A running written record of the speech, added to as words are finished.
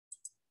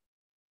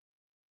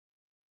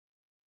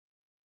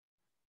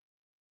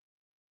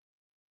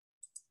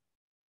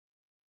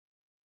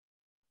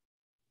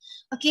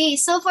Okay,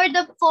 so for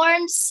the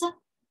forms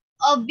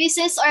of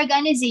business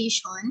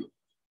organization,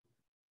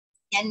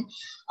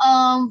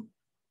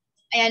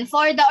 and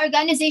for the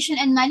organization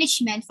and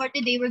management, for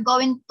today, we're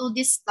going to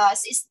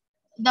discuss is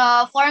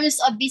the forms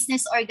of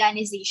business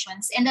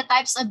organizations and the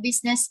types of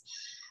business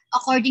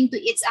according to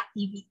its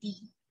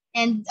activity.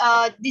 And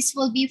this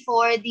will be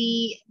for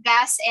the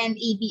gas and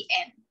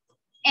ABM.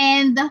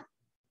 And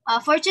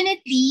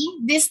fortunately,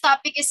 this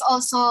topic is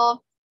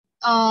also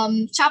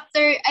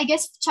chapter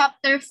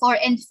 4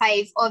 and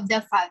 5 of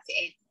the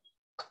FABM.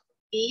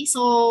 Okay,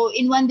 so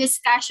in one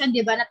discussion,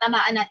 di ba,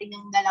 natamaan natin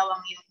yung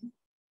dalawang yun.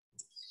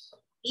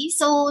 Okay,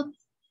 so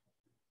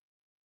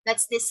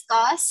let's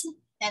discuss.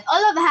 And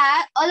all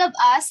of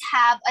us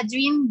have a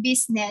dream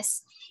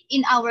business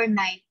in our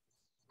mind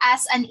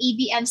as an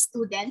ABM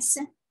students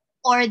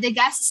or the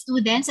gas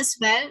students as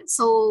well.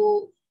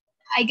 So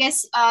I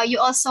guess you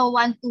also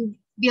want to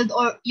build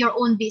your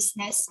own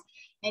business,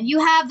 and you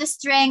have the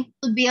strength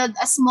to build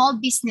a small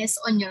business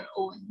on your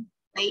own.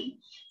 Okay?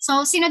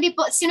 So sino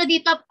dito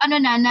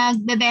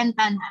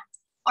nagbebenta na?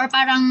 Or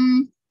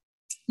parang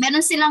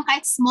meron silang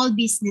kahit small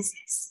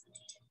businesses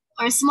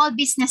or small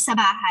business sa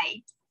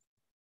bahay.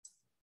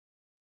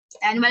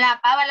 And wala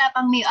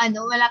pang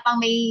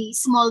may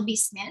small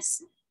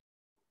business.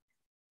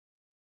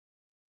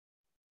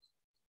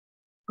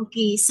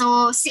 Okay,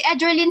 so si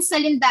Edgerlyn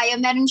Salindayo,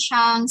 meron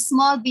siyang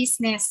small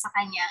business sa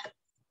kanya.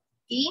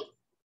 Okay?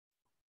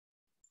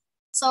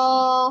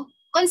 So,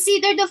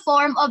 consider the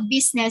form of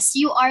business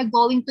you are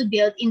going to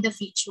build in the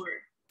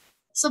future.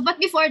 So, but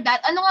before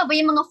that, ano nga ba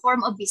yung mga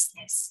form of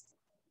business?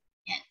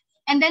 Yan.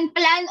 And then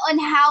plan on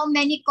how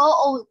many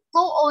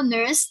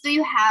co-owners do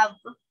you have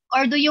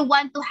or do you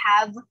want to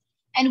have,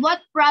 and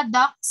what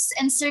products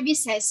and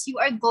services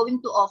you are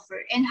going to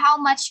offer, and how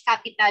much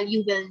capital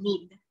you will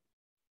need.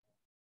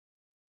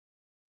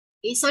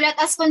 Okay, so let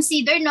us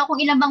consider kung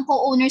ilan bang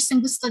co-owners yung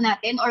gusto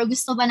natin, or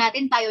gusto ba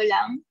natin tayo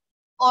lang,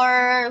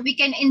 or we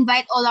can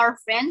invite all our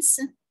friends.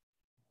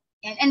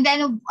 And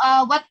then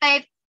what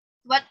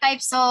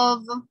types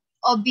of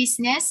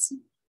business,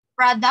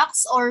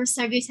 products or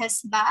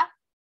services ba?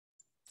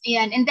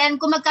 Ayan. And then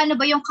kung magkano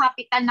ba yung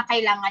capital na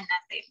kailangan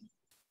natin.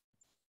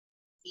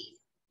 Okay.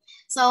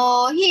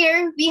 So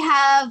here we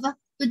have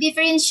to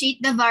differentiate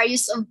the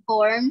various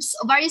forms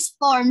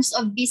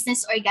of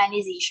business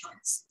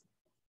organizations.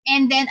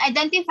 And then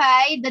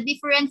identify the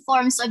different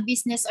forms of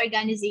business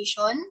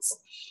organizations,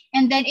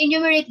 and then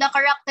enumerate the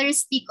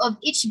characteristic of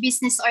each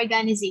business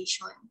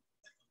organization.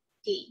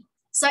 Okay.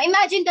 So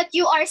imagine that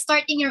you are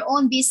starting your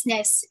own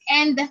business,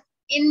 and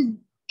in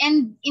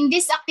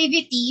this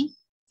activity,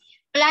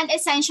 plan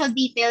essential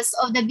details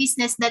of the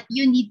business that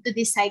you need to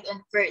decide on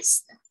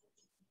first.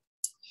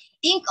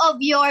 Think of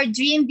your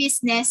dream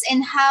business and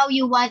how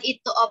you want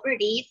it to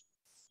operate.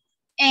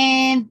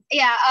 And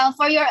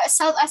for your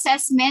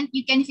self-assessment,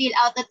 you can fill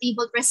out the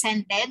table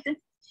presented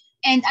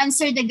and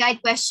answer the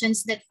guide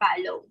questions that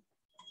follow.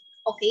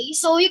 Okay,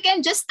 so you can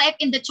just type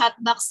in the chat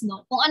box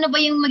kung ano ba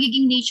yung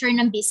magiging nature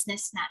ng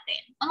business natin.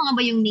 Ano nga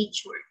ba yung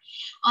nature?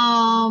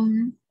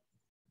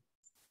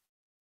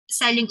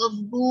 Selling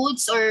of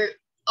goods or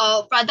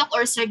product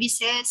or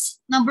services.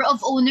 Number of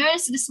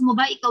owners, gusto mo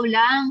ba ikaw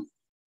lang?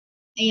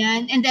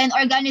 Ayan, and then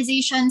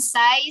organization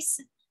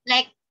size,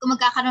 like kung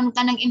magkakaroon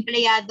ka ng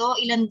empleyado,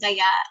 ilan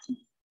kaya?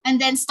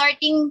 And then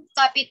starting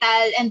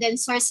capital and then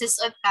sources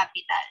of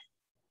capital.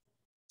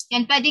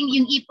 Yan, pwedeng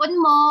yung ipon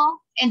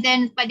mo, and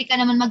then pwede ka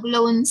naman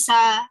mag-loan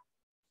sa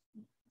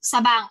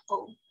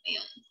bangko.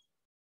 Ayun.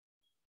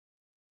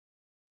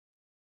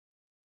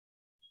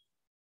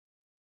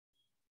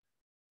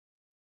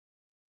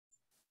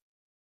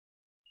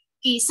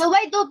 Okay, so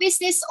why do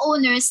business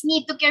owners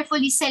need to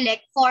carefully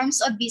select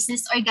forms of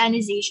business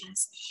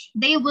organizations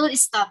they will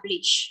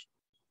establish?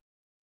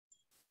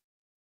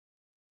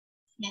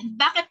 Yan.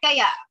 Bakit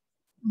kaya?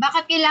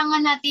 Bakit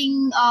kailangan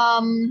nating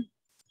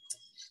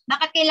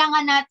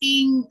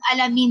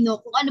alamin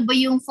kung ano ba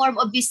yung form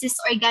of business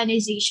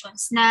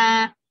organizations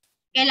na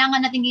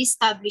kailangan nating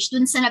i-establish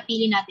dun sa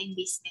napili nating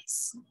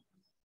business?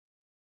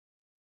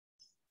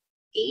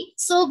 Okay,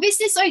 so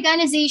business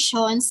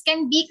organizations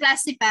can be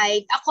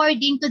classified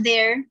according to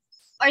their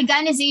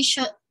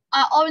organization,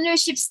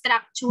 ownership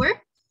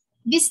structure,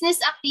 business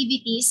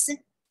activities,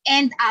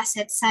 and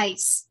asset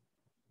size.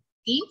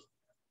 Okay.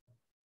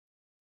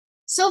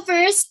 So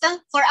first,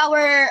 for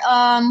our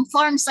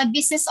forms of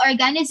business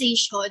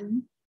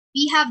organization,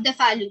 we have the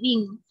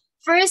following.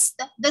 First,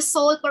 the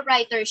sole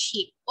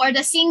proprietorship or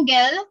the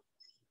single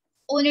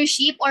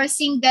ownership or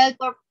single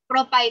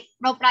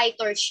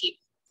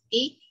proprietorship.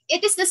 Okay?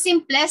 It is the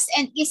simplest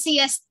and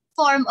easiest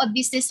form of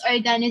business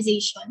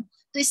organization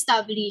to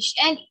establish,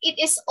 and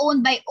it is owned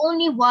by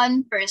only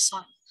one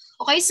person.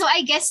 Okay, so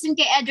I guess yung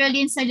kay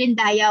Edgerlyn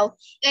Salindayo,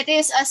 it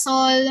is a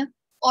sole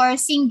or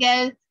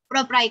single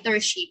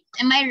proprietorship.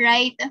 Am I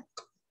right?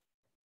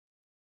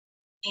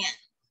 Yeah.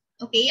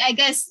 Okay, I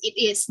guess it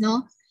is,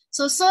 no?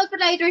 So sole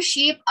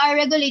proprietorship are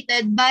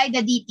regulated by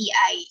the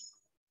DTI,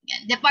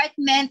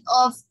 Department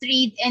of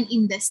Trade and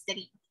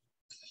Industry.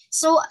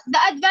 So the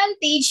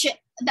advantage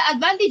the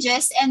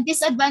advantages and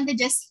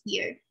disadvantages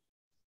here.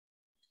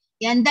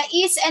 Yan, the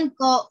ease and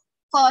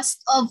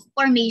cost of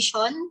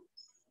formation.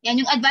 Yan,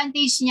 yung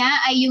advantage niya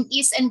ay yung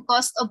ease and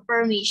cost of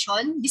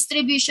formation,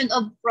 distribution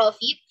of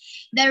profit,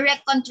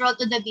 direct control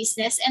to the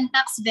business, and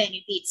tax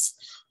benefits.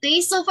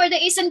 Okay, so for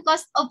the ease and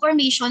cost of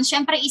formation,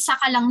 syempre isa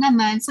ka lang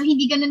naman, so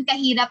hindi ganun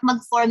kahirap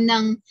mag-form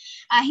ng,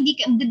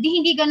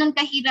 hindi ganun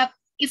kahirap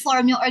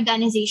i-form yung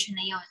organization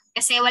na yon.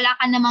 Kasi wala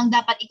ka namang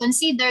dapat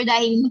i-consider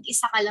dahil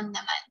mag-isa ka lang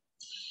naman.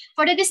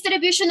 For the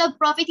distribution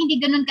of profit, hindi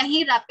ganun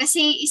kahirap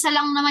kasi isa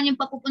lang naman yung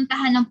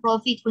papupuntahan ng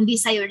profit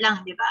kundi sa'yo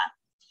lang, di ba?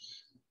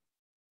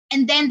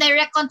 And then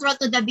direct control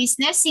to the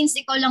business, since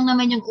ikaw lang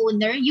naman yung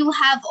owner, you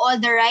have all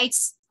the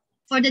rights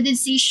for the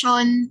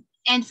decision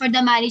and for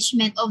the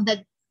management of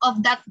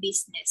that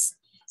business.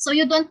 So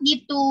you don't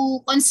need to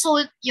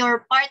consult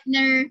your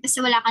partner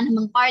kasi wala ka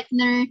namang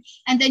partner,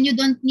 and then you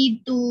don't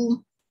need to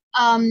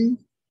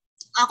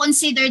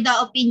consider the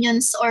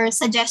opinions or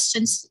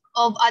suggestions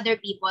of other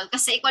people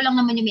kasi ikaw lang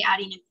naman yung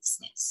may-ari ng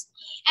business.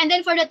 And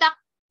then for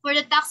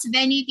the tax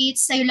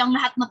benefits, sa'yo lang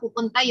lahat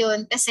mapupunta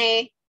yon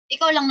kasi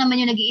ikaw lang naman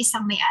yung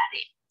nag-iisang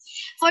may-ari.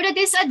 For the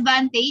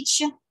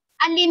disadvantage,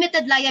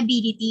 unlimited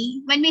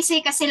liability. When we say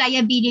kasi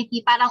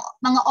liability, parang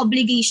mga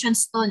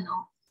obligations to,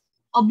 no?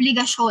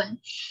 Obligasyon.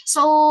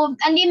 So,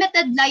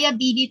 unlimited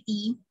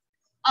liability,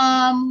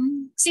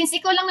 since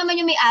ikaw lang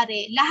naman yung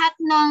may-ari, lahat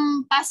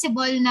ng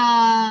possible na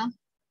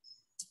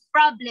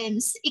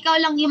problems, ikaw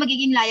lang yung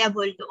magiging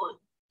liable doon.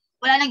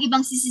 Wala nang ibang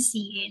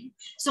sisisihin.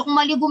 So kung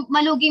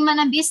malugi man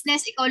ang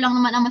business, ikaw lang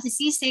naman ang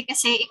masisisi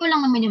kasi ikaw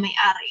lang naman yung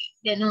may-ari.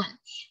 Ganun.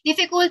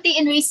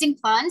 Difficulty in raising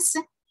funds.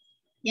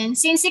 Yan.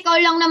 Since ikaw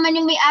lang naman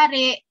yung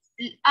may-ari,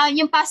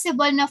 yung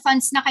possible na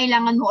funds na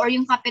kailangan mo or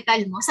yung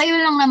capital mo, sa'yo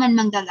lang naman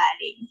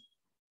manggagaling.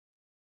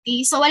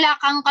 Okay, so wala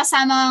kang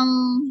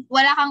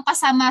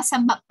kasama sa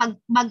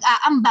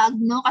mag-aambag,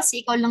 no?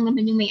 Kasi ikaw lang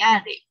naman yung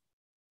may-ari.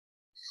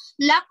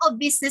 Lack of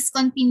business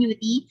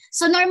continuity.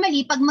 So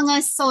normally, pag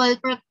mga sole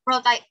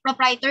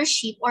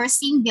proprietorship or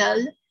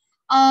single,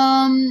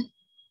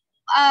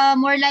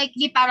 more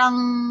likely parang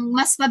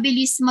mas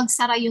mabilis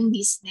magsara yung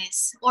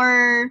business.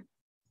 Or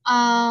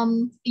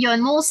yun,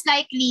 most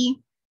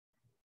likely,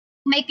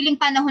 maikling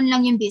panahon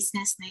lang yung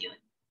business na yun.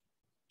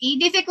 Okay,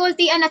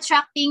 difficulty in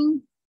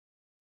attracting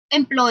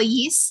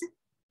employees.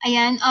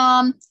 Ayan,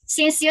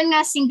 since yun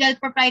nga single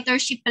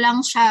proprietorship lang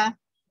siya,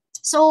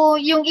 so,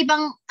 yung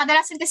ibang,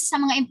 kadalasan kasi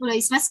sa mga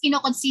employees, mas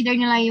kino-consider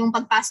nila yung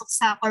pagpasok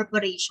sa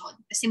corporation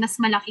kasi mas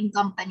malaking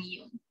company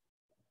yun.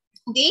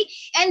 Okay?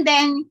 And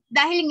then,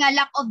 dahil nga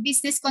lack of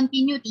business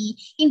continuity,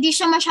 hindi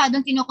siya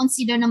masyadong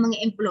kino-consider ng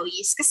mga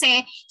employees.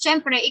 Kasi,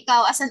 syempre,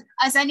 ikaw as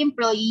an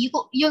employee,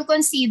 you'll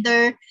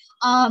consider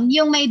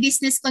yung may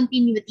business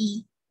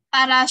continuity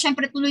para,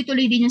 syempre,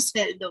 tuloy-tuloy din yung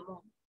sweldo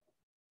mo.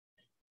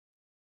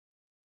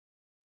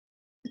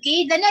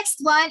 Okay? The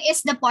next one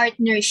is the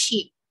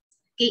partnership.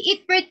 Okay,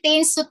 it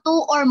pertains to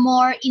two or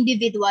more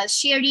individuals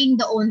sharing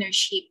the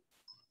ownership.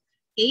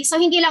 Okay, so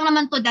hindi lang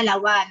naman to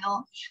dalawa,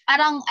 no?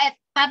 Parang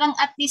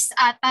at least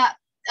ata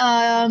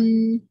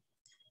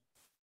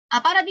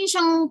para din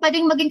siyang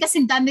pwedeng maging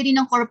kasing dami rin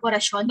ng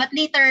korporasyon, but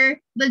later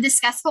we'll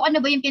discuss kung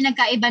ano ba yung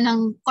pinagkaiba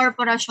ng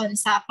korporasyon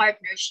sa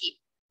partnership.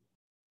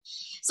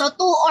 So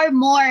two or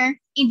more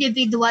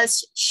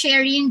individuals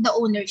sharing the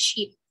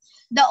ownership.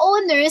 The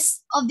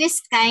owners of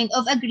this kind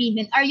of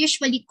agreement are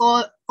usually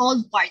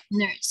called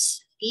partners.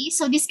 Okay?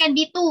 So this can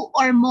be two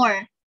or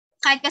more.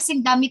 Kahit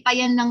kasing dami pa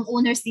yan ng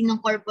owners din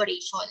ng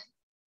corporation.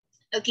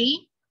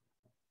 Okay?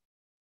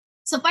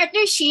 So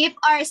partnership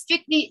are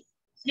strictly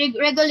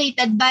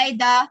regulated by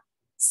the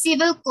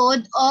Civil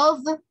Code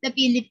of the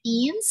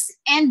Philippines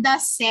and the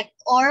SEC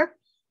or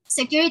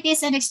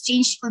Securities and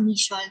Exchange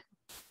Commission.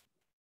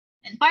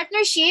 And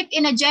partnership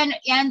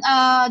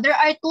there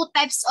are two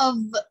types of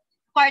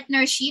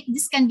partnership.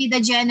 This can be the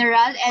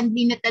general and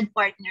limited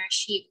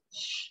partnership.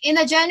 In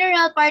a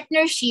general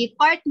partnership,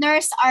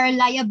 partners are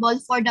liable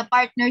for the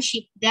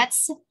partnership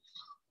debts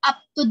up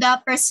to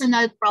the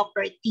personal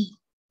property.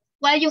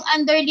 While yung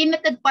under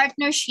limited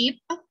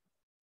partnership,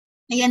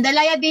 the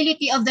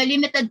liability of the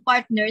limited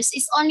partners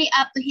is only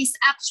up to his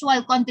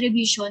actual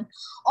contribution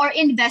or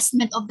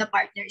investment of the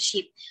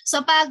partnership. So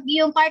pag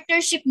yung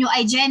partnership nyo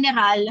ay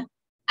general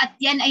at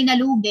yan ay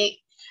nalugi,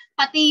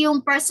 pati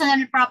yung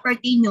personal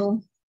property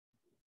nyo,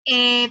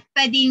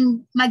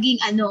 pwedeng maging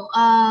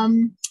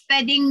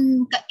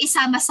pwedeng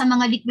isama sa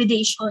mga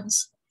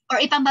liquidations or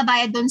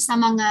ipambabayad doon sa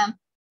mga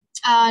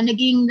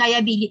naging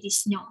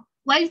liabilities nyo.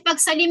 While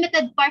pag sa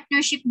limited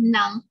partnership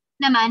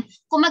naman,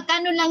 kung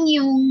magkano lang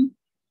yung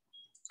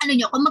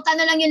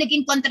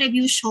naging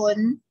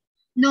contribution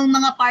ng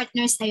mga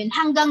partners na yun,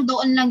 hanggang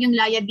doon lang yung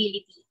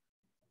liability.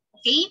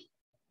 Okay?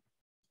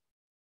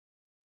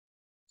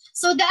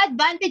 So the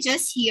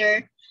advantages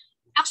here,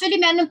 actually,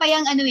 meron pa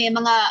yung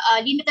mga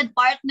limited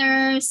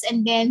partners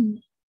and then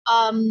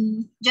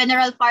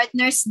general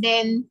partners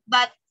then.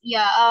 But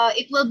yeah,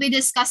 it will be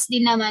discussed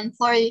din naman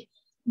for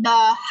the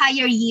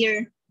higher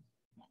year.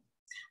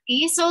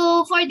 Okay,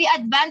 so for the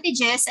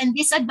advantages and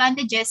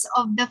disadvantages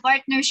of the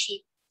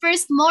partnership,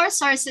 first, more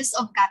sources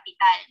of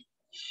capital.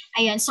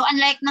 Ayan, so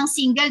unlike ng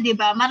single, di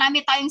ba,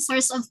 marami tayong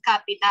source of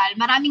capital.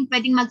 Maraming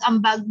pwedeng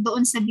mag-ambag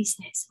doon sa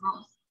business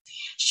mo.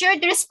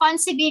 Shared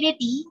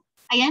responsibility.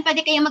 Ayan,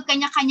 pwede kayo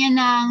magkanya-kanya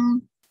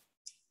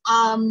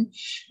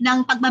ng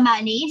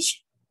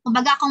pagmamanage.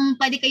 Kumbaga, kung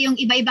pwede kayong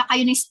iba-iba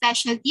kayo ng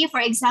specialty,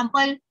 for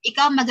example,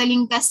 ikaw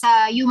magaling ka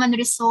sa human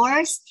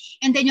resource,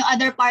 and then yung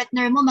other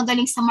partner mo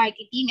magaling sa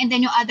marketing, and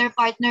then yung other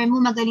partner mo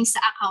magaling sa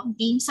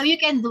accounting. So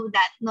you can do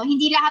that, no?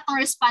 Hindi lahat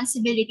ng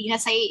responsibility na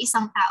sa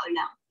isang tao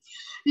lang.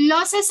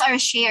 Losses are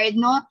shared,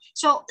 no?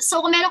 So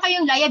kung meron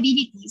kayong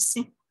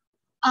liabilities,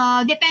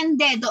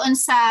 depende doon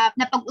sa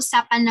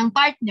napag-usapan ng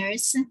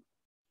partners.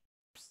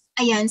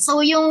 Ayan,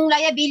 so yung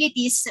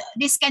liabilities,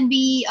 this can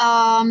be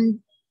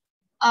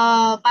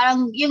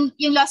parang yung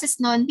losses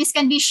nun, this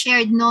can be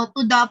shared, no,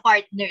 to the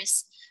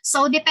partners.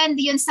 So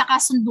depende yun sa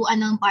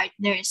kasunduan ng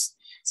partners.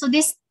 So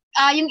this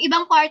yung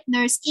ibang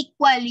partners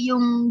equal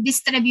yung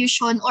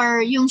distribution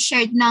or yung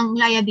shared ng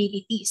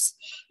liabilities.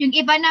 Yung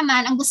iba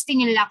naman, ang gusto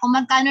nila, kung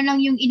magkano lang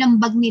yung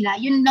inambag nila,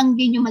 yun lang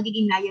din yung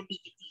magiging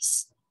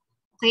liabilities.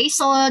 Okay,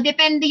 so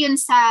depende yun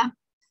sa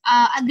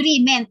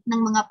agreement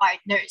ng mga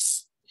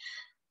partners.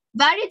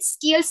 Varied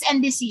skills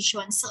and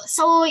decisions.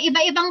 So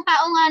iba-ibang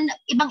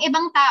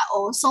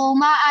tao. So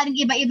maaaring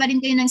iba-iba rin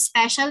kayo ng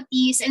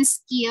specialties and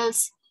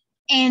skills,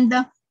 and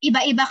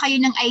iba-iba kayo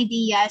ng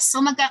ideas.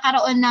 So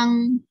magkakaroon ng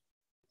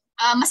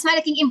mas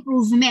malaking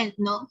improvement,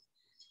 no?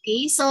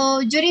 Okay, so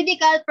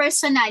juridical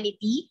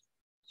personality.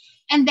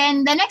 And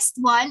then the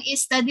next one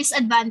is the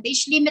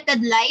disadvantage,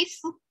 limited life.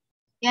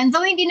 Yan,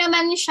 though hindi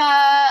naman siya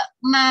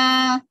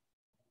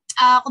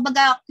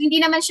kumbaga,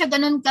 hindi naman siya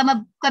ganun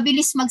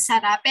kabilis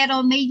magsara, pero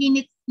may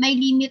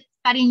limit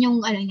pa rin yung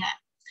ano niya.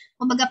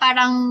 Kumbaga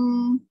parang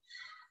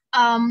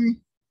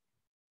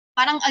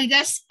I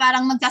guess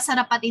parang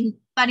magkasara pa rin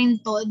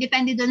to,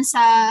 depende dun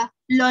sa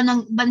law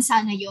ng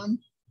bansa na yon.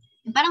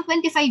 Parang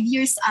 25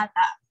 years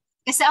ata.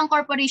 Kasi ang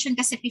corporation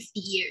kasi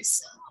 50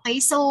 years. Okay,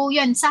 so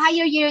yun, sa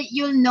higher year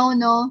you'll know,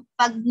 no,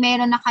 pag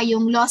meron na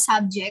kayong law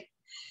subject,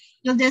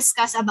 you'll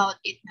discuss about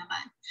it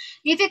naman.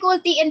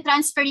 Difficulty in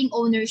transferring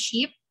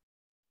ownership.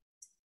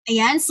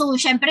 Ayan, so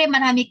syempre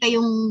marami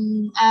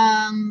kayong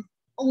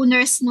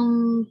owners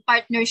nung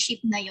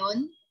partnership na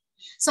yon.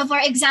 So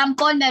for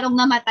example, merong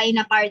namatay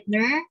na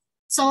partner.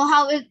 So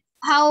how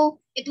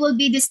it will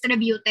be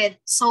distributed.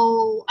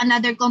 So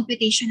another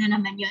computation na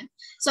naman yon.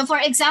 So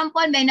for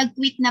example, may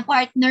nag-quit na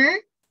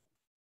partner.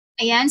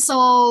 Ayan, so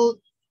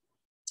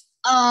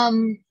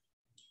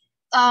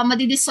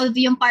madidissolve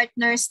yung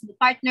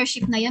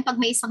partnership na yun pag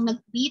may isang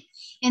nag-quit.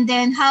 And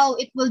then how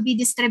it will be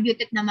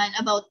distributed naman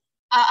about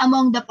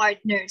among the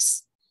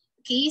partners.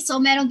 Okay,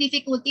 so merong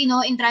difficulty,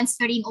 no, in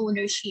transferring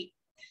ownership.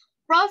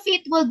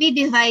 Profit will be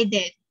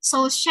divided.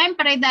 So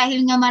syempre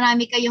dahil nga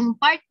marami kayong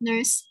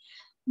partners,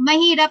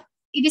 mahirap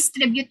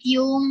i-distribute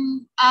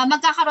yung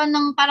magkakaroon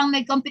ng parang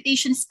may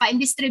computations pa in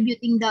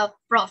distributing the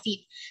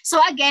profit. So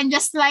again,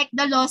 just like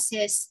the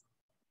losses,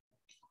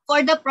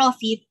 for the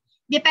profit,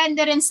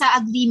 depende rin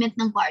sa agreement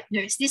ng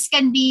partners. This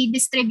can be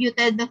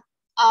distributed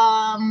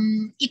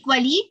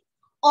equally,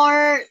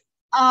 or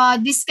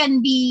this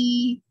can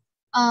be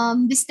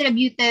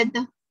distributed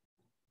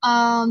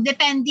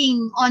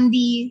depending on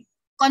the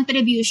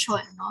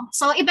contribution, no?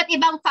 So iba't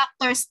ibang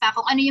factors pa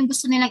kung ano yung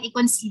gusto nilang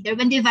i-consider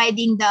when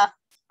dividing the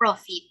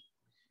profit.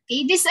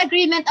 Okay,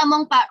 disagreement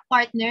among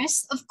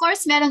partners. Of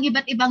course, merong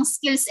iba't ibang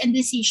skills and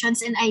decisions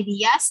and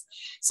ideas.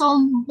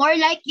 So more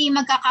likely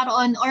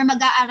magkakaroon or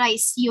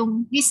mag-a-arise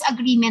yung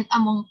disagreement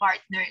among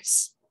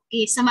partners.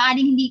 Okay, so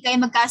maaaring hindi kayo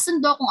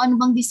magkasundo kung ano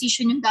bang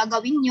decision yung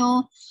gagawin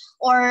nyo,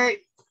 or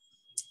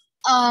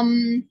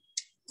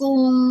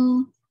kung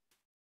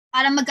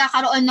parang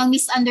magkakaroon ng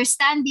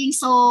misunderstanding,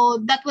 so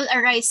that will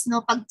arise,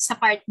 no, pag sa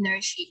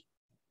partnership.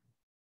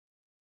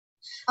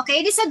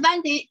 Okay,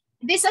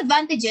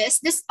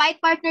 disadvantages,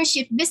 despite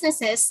partnership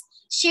businesses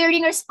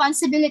sharing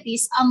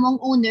responsibilities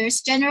among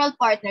owners, general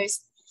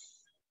partners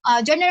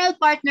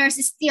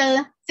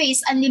still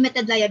face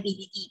unlimited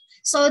liability.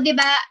 So, di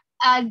ba,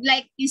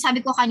 like yung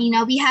sabi ko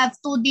kanina, we have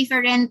two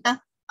different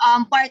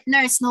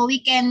partners, no?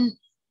 We can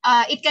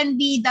it can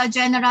be the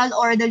general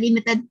or the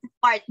limited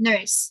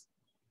partners.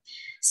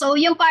 So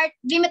yung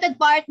limited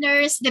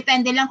partners,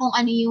 depende lang kung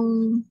ano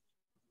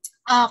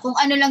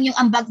lang yung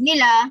ambag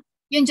nila.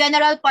 Yung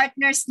general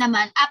partners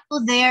naman, up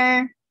to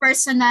their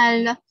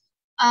personal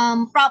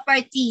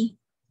property,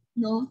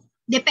 no?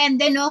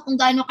 Depende, no, kung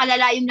gaano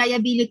kalala yung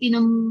liability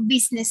ng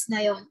business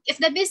na yon.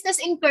 If the business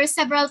incurs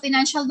several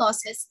financial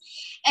losses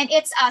and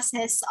its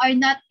assets are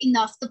not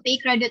enough to pay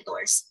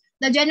creditors,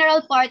 the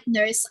general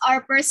partners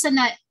are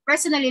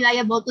personally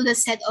liable to the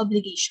said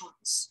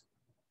obligations.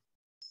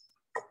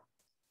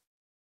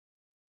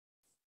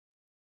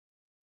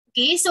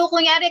 Okay, so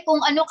kunyari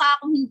kung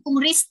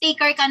risk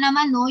taker ka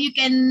naman, no, you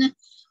can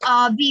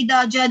be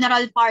the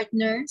general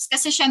partners.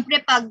 Kasi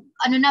syempre pag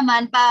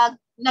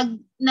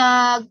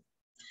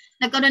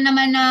nagkaroon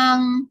naman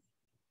ng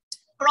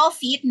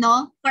profit,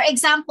 no? For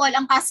example,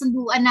 ang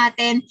kasunduan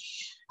natin,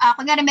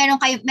 kunyari meron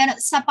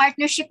sa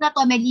partnership na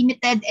to, may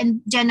limited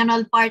and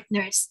general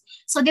partners.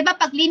 So, di ba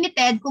pag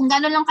limited, kung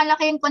gano'n lang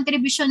kalaki yung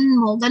contribution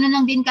mo, gano'n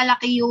lang din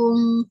kalaki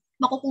yung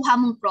makukuha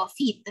mong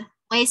profit.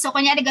 Okay, so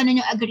kunyari gano'n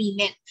yung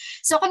agreement.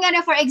 So, kunyari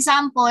for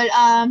example,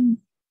 100,000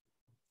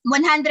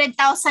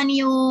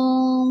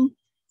 yung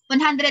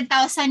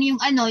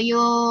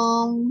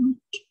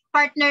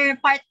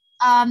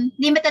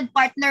limited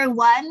partner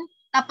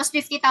 1, tapos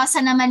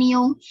 50,000 naman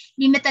yung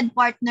limited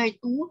partner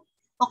 2.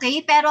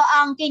 Okay, pero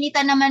ang kinita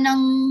naman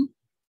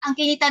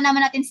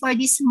natin for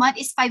this month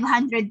is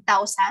 500,000.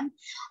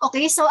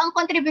 Okay, so ang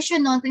contribution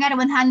noon, kunyari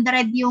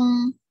 100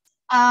 yung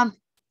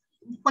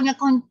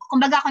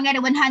kumbaga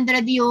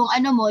 100 yung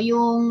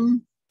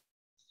yung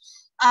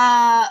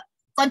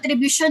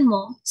contribution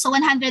mo. So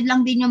 100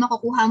 lang din yung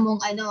makukuha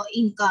mong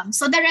income.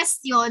 So the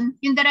rest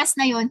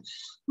na yun,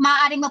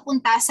 maaaring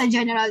mapunta sa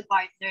general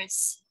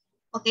partners.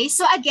 Okay,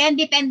 so again,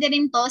 depende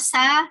rin to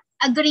sa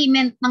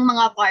agreement ng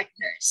mga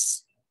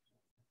partners.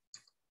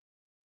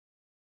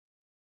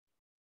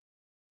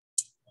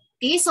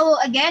 Okay, so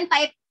again,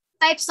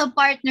 types of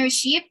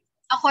partnership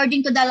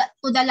according to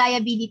the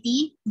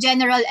liability,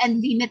 general and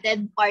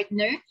limited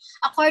partner,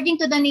 according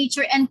to the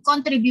nature and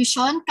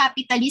contribution,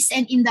 capitalist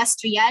and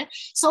industrial.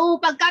 So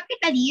pag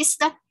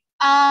capitalist,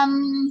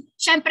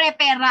 syempre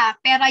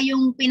pera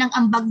yung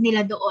pinang-ambag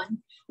nila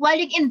doon. While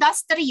yung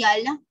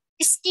industrial,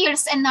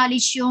 skills and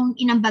knowledge yung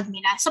inambag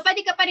nila. So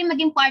pwede ka pa rin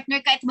maging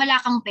partner kahit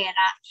wala kang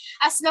pera.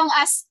 As long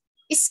as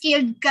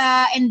skilled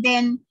ka and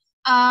then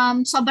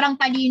sobrang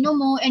talino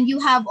mo and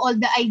you have all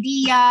the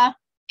idea,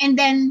 and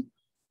then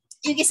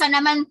yung isa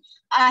naman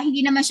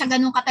hindi naman siya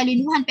ganun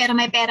katalinuhan pero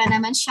may pera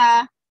naman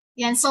siya.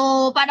 Yan,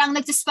 so parang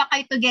nagsispa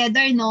kayo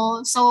together,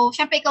 no? So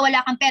syempre ikaw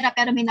wala kang pera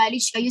pero may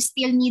knowledge ka, you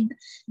still need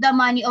the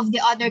money of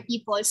the other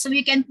people, so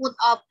you can put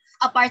up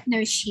a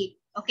partnership.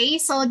 Okay,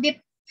 so the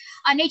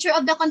nature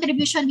of the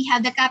contribution, we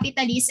have the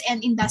capitalist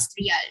and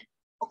industrial.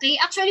 Okay,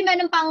 actually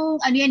meron pang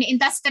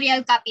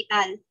industrial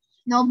capital.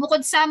 No,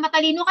 bukod sa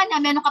matalino ka na,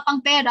 meron ka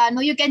pang pera, no,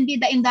 you can be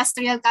the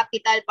industrial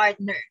capital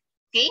partner.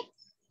 Okay?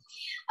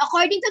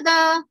 According to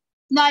the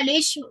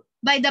knowledge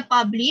by the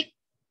public,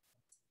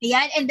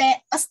 yan, and then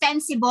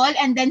ostensible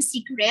and then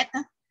secret.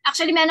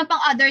 Actually, meron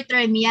pang other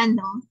term yan,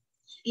 no?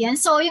 Yan,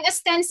 so yung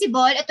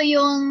ostensible, ito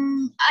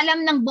yung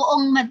alam ng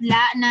buong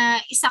madla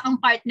na isa kang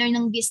partner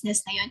ng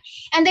business na yun.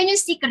 And then yung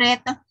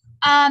secret,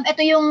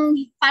 ito yung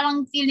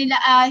parang feel nila,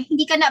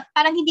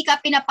 parang hindi ka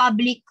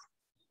pinapublic.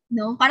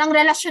 No, parang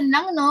relasyon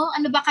lang, no?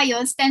 Ano ba kayo?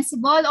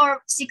 Ostensible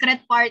or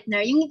secret partner?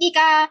 Yung hindi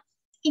ka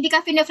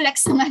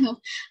fine-flex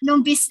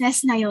ng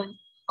business na yun.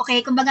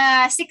 Okay,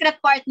 kumbaga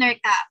secret partner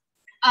ka.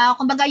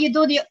 Kumbaga you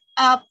do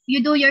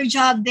your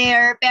job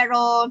there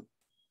pero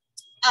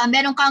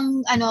meron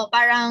kang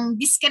parang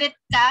discreet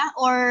ka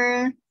or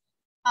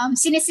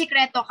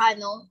sinisikreto ka,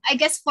 no? I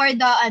guess for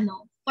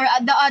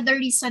the other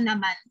reason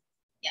naman.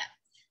 Yeah.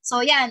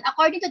 So yan,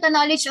 according to the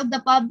knowledge of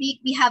the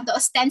public, we have the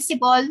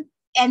ostensible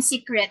and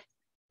secret.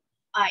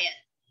 Ayan.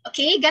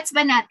 Okay, gets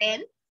ba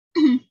natin?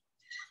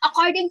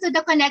 According to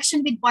the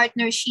connection with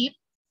partnership,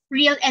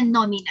 real and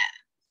nominal.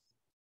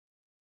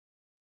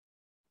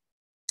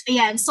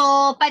 Ayan,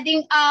 so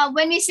pwedeng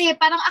when we say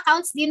parang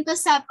accounts din to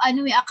sa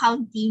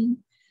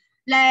accounting,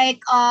 like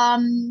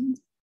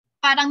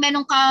parang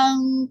meron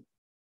kang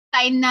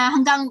time na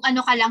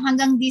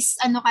hanggang this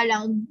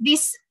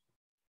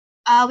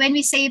when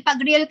we say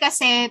pag real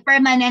kasi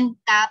permanent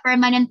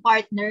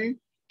partner,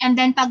 and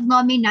then pag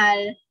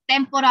nominal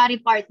temporary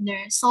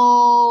partner.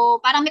 So,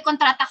 parang may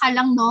kontrata ka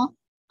lang, no?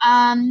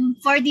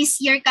 For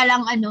this year ka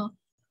lang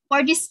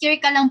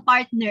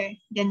partner,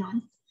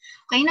 ganon.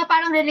 Okay, na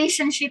parang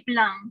relationship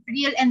lang,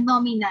 real and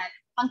nominal,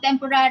 pang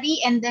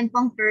temporary and then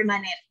pang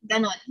permanent,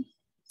 ganon.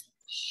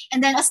 And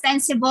then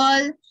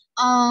ostensible,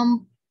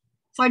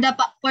 for the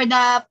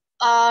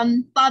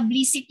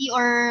publicity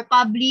or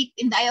public,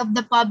 in the eye of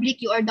the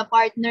public, you are the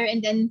partner,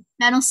 and then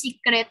merong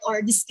secret or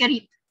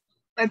discreet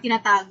or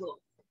tinatago.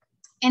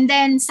 And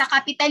then sa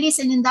capitalist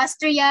and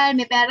industrial,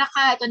 may pera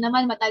ka, ito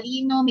naman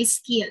matalino, may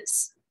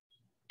skills.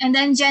 And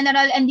then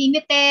general and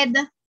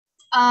limited,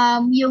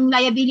 yung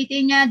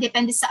liability niya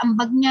depende sa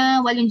ambag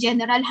niya, while yung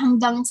general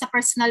hanggang sa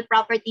personal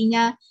property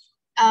niya,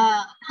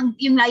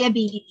 yung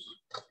liability.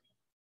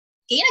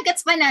 Okay,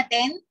 nagets ba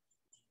natin?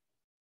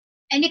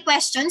 Any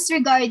questions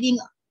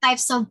regarding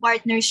types of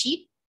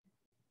partnership?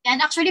 And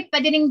actually,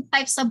 pwede rin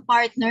types of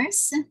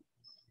partners.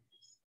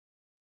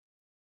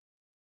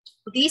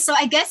 Okay, so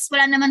I guess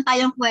wala naman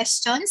tayong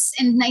questions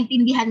and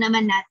naintindihan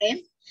naman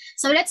natin.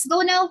 So let's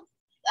go now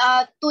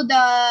to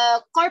the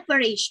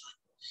corporation.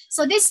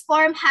 So this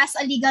form has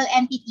a legal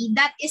entity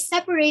that is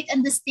separate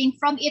and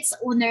distinct from its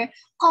owner,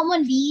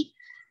 commonly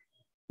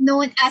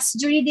known as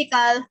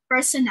juridical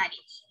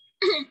personality.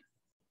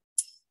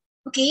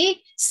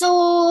 Okay,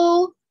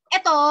 so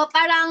ito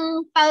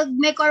parang pag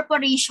may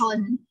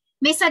corporation,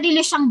 may sarili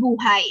siyang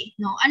buhay,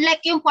 no?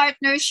 Unlike yung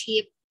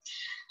partnership,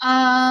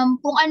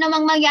 kung ano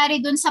mang mangyari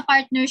dun sa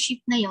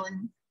partnership na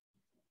yon,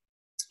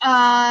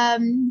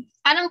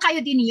 parang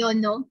kayo din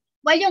yon, no?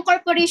 While yung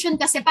corporation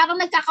kasi parang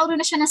nagkakaroon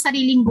na siya ng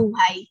sariling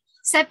buhay.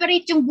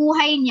 Separate yung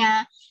buhay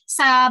niya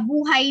sa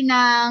buhay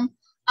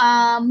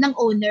ng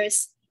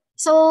owners.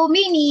 So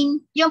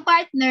meaning, yung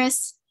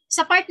partners,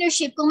 sa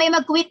partnership, kung may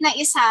mag-quit na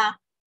isa,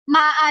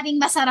 maaaring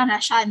masara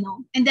na siya,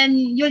 no? And then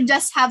you'll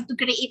just have to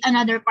create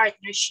another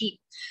partnership.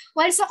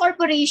 While sa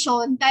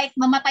corporation, kahit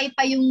mamatay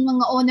pa yung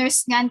mga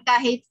owners niyan,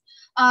 kahit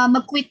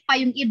mag-quit pa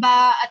yung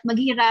iba at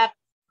maghirap,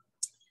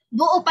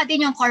 buo pa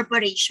din yung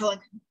corporation.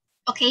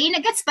 Okay?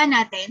 Nagets ba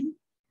natin?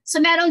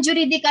 So merong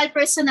juridical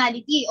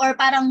personality or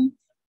parang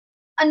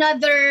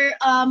another,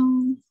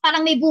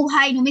 parang may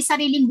buhay, no? May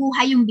sariling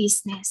buhay yung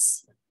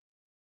business.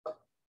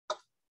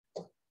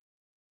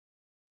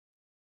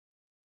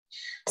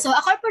 So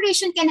a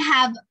corporation can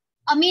have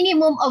a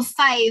minimum of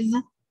 5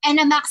 and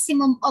a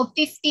maximum of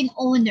 15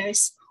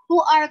 owners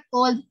who are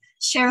called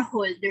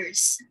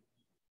shareholders.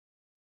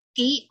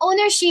 Okay,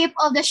 ownership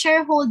of the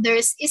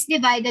shareholders is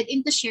divided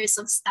into shares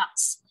of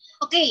stocks.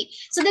 Okay,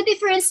 so the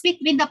difference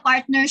between the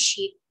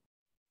partnership,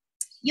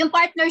 yung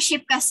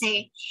partnership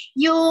kasi,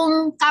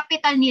 yung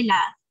capital nila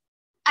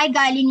ay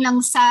galing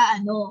lang sa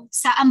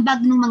sa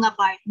ambag ng mga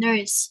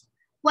partners.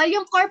 While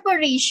yung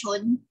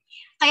corporation,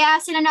 kaya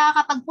sila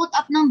nakakapag-put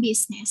up ng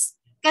business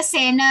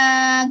kasi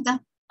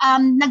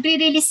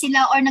nagre-release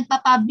sila or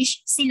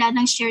nagpa-publish sila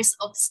ng shares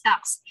of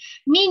stocks.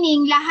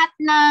 Meaning, lahat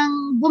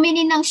ng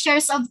bumili ng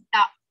shares of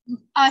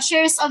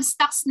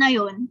stocks na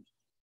yon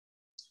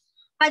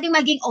pwede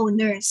maging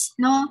owners,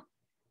 no?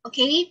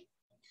 Okay?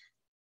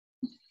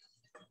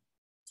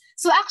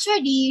 So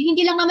actually,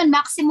 hindi lang naman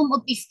maximum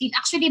of 15.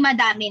 Actually,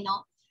 madami,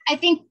 no? I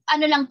think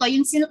lang to,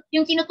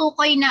 yung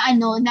tinutukoy na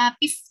na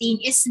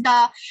 15 is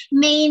the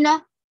main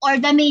or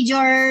the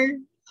major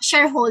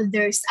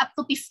shareholders up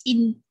to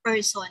 15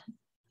 person.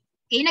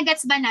 Okay,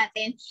 nagets ba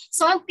natin?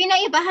 So ang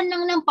pinaibahan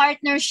lang ng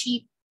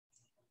partnership,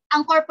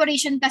 ang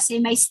corporation kasi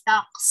may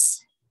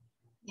stocks.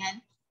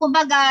 Yan.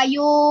 Kumbaga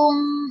yung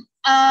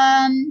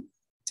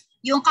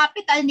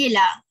capital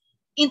nila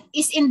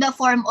is in the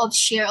form of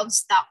share of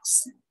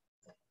stocks.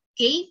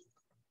 Okay?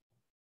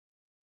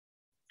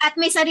 At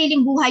may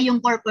sariling buhay yung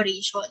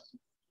corporation.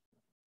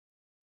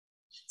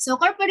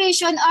 So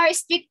corporation are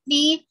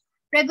strictly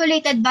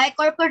regulated by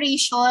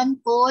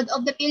Corporation Code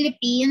of the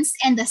Philippines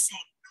and the SEC.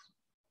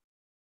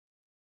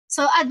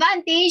 So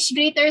advantage,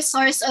 greater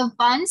source of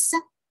funds.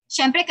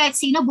 Siyempre kahit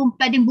sino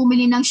pwedeng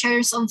bumili ng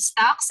shares of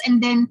stocks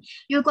and then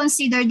you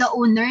consider the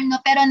owner,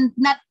 no? Pero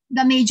not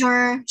the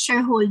major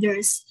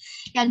shareholders.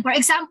 Yan, for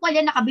example,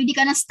 nakabili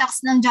ka ng stocks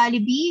ng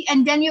Jollibee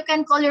and then you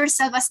can call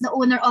yourself as the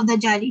owner of the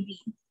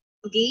Jollibee.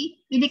 Okay?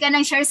 Bili ka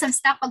ng shares of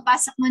stock,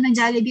 pagpasok mo ng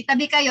Jollibee,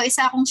 tabi kayo,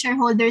 isa akong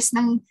shareholders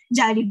ng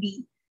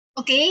Jollibee.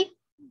 Okay?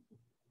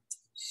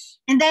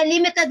 And then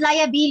limited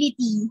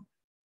liability.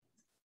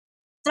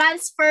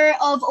 Transfer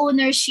of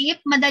ownership,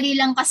 madali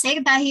lang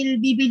kasi dahil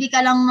bibili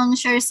ka lang ng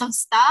shares of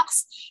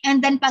stocks and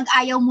then pag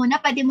ayaw mo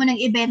na, pwede mo nang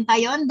ibenta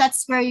yon.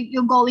 That's where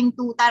you're going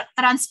to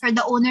transfer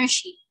the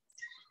ownership.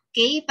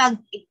 Okay?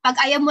 Pag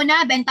ayaw mo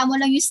na, benta mo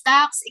lang yung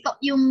stocks,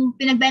 yung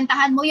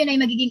pinagbentahan mo, yun ay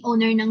magiging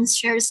owner ng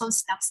shares of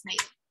stocks na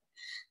yun.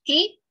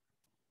 Okay?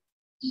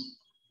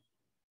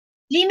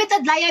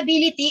 Limited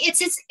liability, it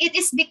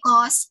is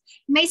because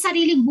may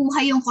sariling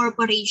buhay yung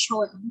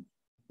corporation.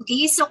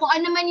 Okay, so kung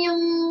ano man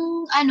yung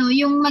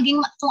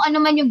kung ano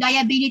man yung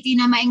liability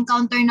na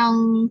ma-encounter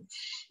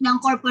ng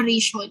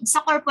corporation,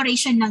 sa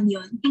corporation lang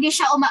yun. Hindi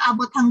siya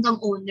umaabot hanggang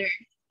owner.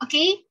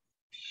 Okay?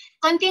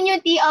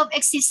 Continuity of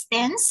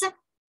existence.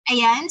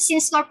 Ayan,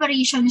 since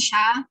corporation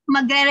siya,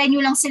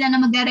 magre-renew lang sila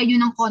na magre-renew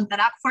ng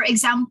contract. For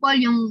example,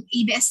 yung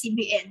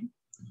ABS-CBN.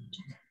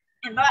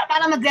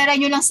 Parang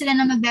magre-renew lang sila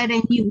na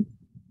magre-renew.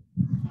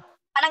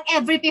 Parang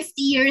every 50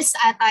 years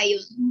ata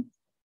yun.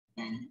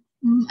 Ayan.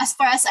 As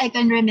far as I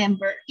can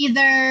remember.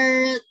 Either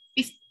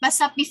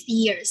basta 50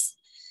 years.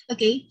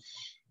 Okay?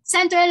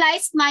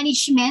 Centralized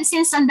management,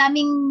 since ang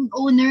daming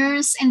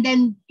owners and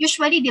then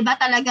usually, di ba,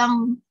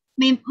 talagang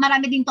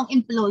marami din tong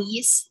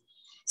employees.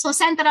 So,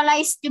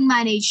 centralized yung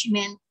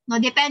management.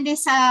 No? Depende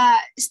sa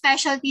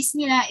specialties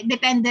nila,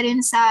 depende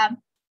rin sa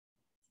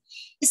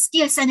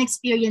skills and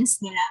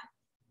experience nila.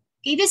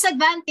 Okay,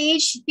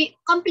 disadvantage,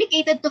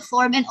 complicated to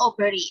form and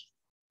operate.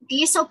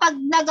 Okay, so pag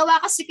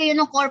nagawa kasi kayo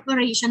ng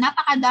corporation,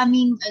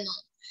 napakadaming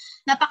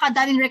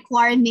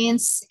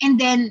requirements and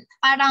then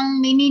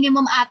parang may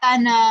minimum ata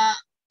na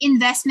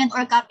investment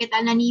or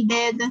capital na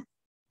needed.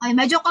 Okay,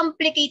 medyo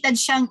complicated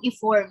siyang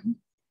i-form.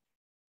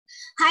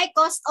 High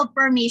cost of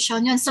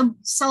formation yun.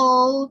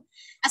 So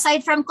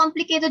aside from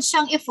complicated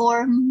siyang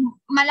i-form,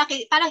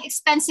 malaki, parang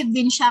expensive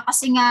din siya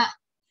kasi nga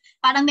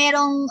parang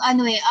merong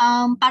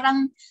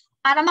parang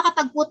para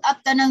makapag-put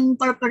up ka ng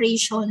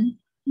corporation,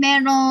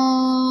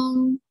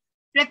 merong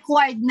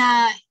required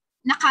na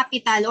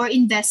capital or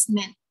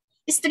investment.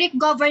 Strict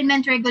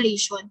government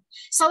regulation.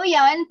 So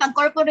yan, pag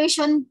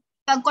corporation,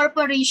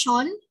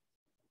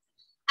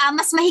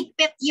 mas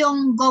mahigpit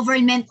yung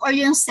government or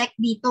yung SEC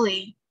dito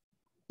eh.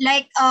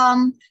 Like,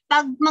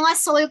 pag mga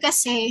sole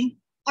kasi,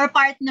 or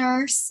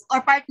partners, or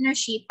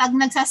partnership, pag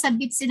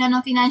nagsasubmit sila ng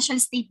financial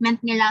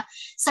statement nila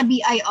sa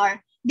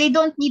BIR, they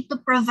don't need to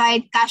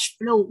provide cash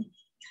flow.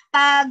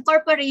 Pag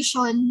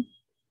corporation,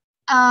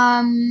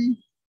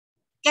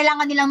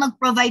 kailangan nilang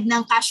mag-provide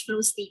ng cash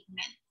flow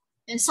statement.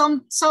 And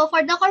so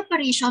for the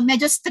corporation,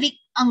 medyo strict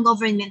ang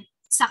government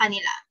sa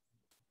kanila.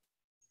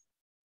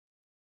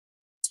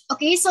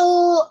 Okay, so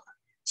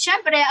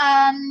syempre,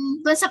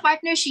 dun sa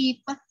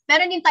partnership,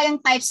 meron din tayong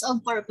types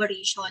of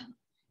corporation.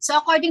 So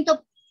according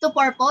to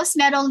purpose,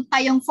 meron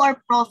tayong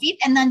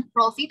for-profit and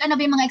non-profit. Ano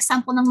ba yung mga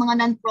example ng mga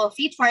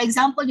non-profit? For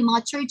example, yung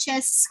mga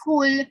churches,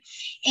 school,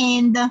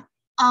 and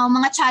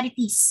mga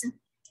charities.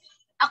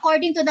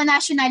 According to the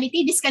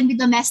nationality, this can be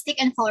domestic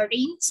and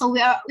foreign. So we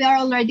are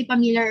already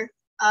familiar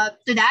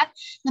to that.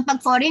 Na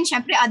pag foreign,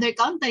 syempre other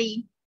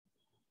country.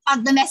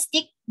 Pag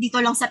domestic, dito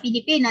lang sa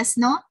Pilipinas,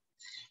 no?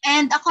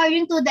 And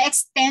according to the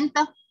extent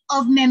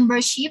of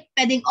membership,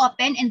 pwedeng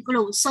open and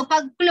close. So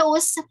pag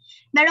close,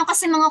 meron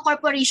kasi mga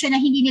corporation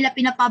na hindi nila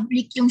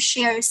pinapublic yung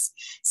shares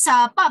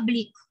sa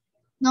public.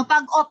 No,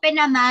 pag open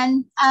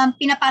naman,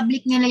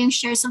 pinapublic nila yung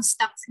shares of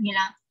stocks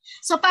nila.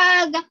 So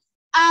pag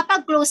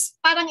close,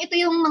 parang ito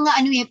yung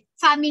mga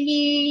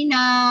family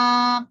na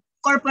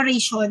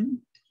corporation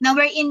na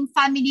wherein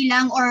family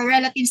lang or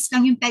relatives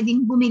lang yung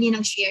pwedeng bumili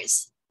ng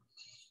shares.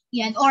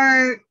 Yan,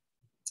 or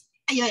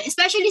ayun,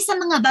 especially sa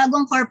mga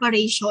bagong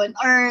corporation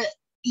or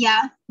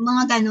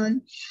mga ganun.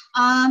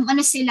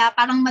 Sila,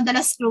 parang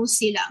madalas close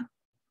sila.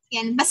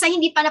 Yan, basta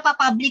hindi pa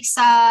napapublic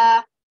sa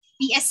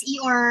PSE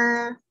or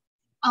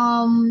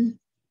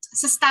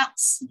sa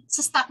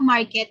stock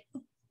market.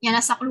 Yan,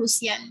 nasa close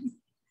yan.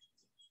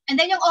 And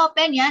then yung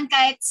open yan,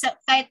 kahit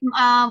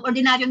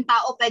ordinaryong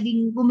tao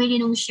pwedeng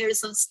bumili ng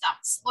shares of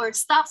stocks or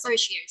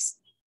shares.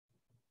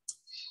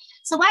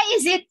 So why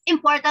is it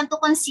important to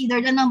consider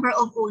the number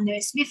of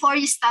owners before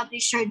you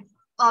establish your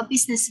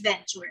business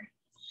venture?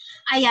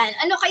 Ayan,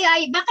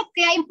 bakit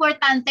kaya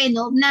importante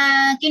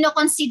na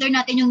kino-consider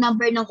natin yung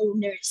number ng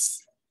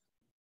owners?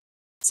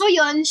 So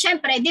yun,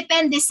 syempre,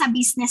 depende sa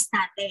business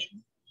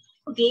natin.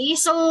 Okay,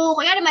 so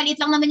kaya maliit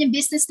lang naman yung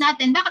business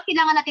natin, bakit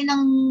kailangan natin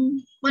ng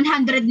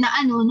 100 na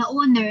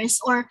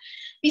owners or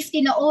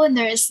 50 na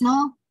owners,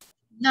 no?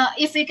 Na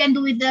if we can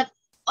do that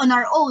on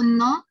our own,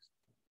 no?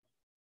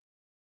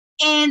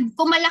 And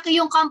kung malaki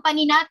yung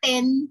company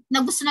natin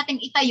na gusto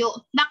natin itayo,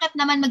 bakit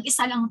naman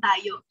mag-isa lang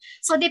tayo?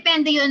 So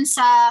depende yun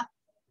sa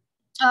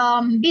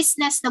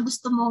business na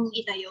gusto mong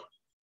itayo.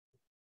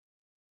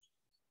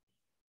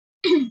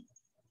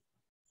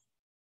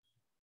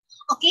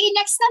 Okay,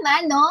 next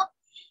naman, no?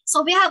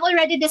 So we have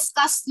already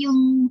discussed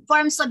yung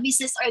forms of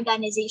business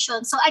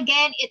organization. So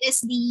again, it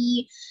is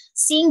the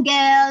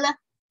single,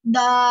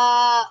 the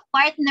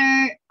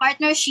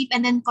partnership,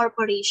 and then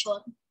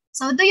corporation.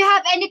 So do you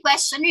have any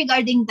question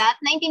regarding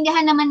that?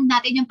 Naintindihan naman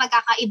natin yung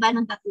pagkakaiba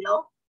ng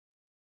tatlo?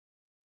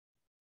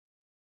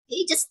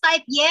 Okay, just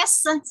type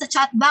yes sa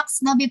chat box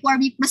before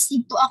we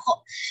proceed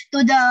to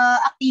the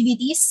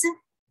activities.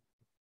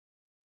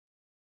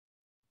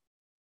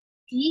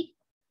 Okay.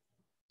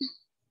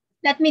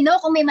 Let me know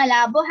kung may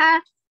malabo,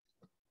 ha?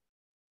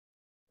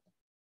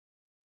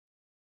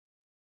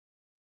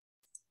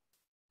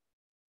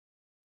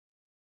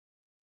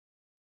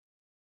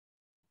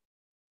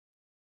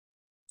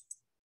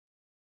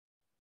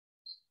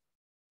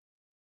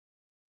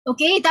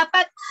 Okay,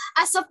 dapat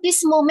as of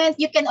this moment,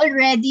 you can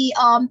already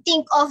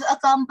think of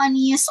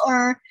companies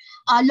or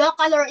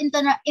local or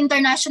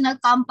international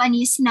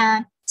companies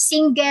na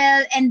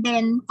single and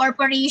then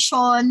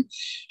corporation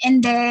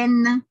and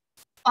then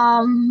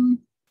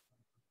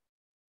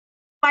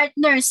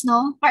partners,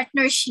 no?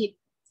 Partnership.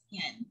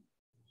 Yan.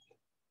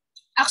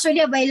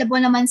 Actually,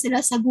 available naman sila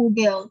sa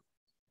Google.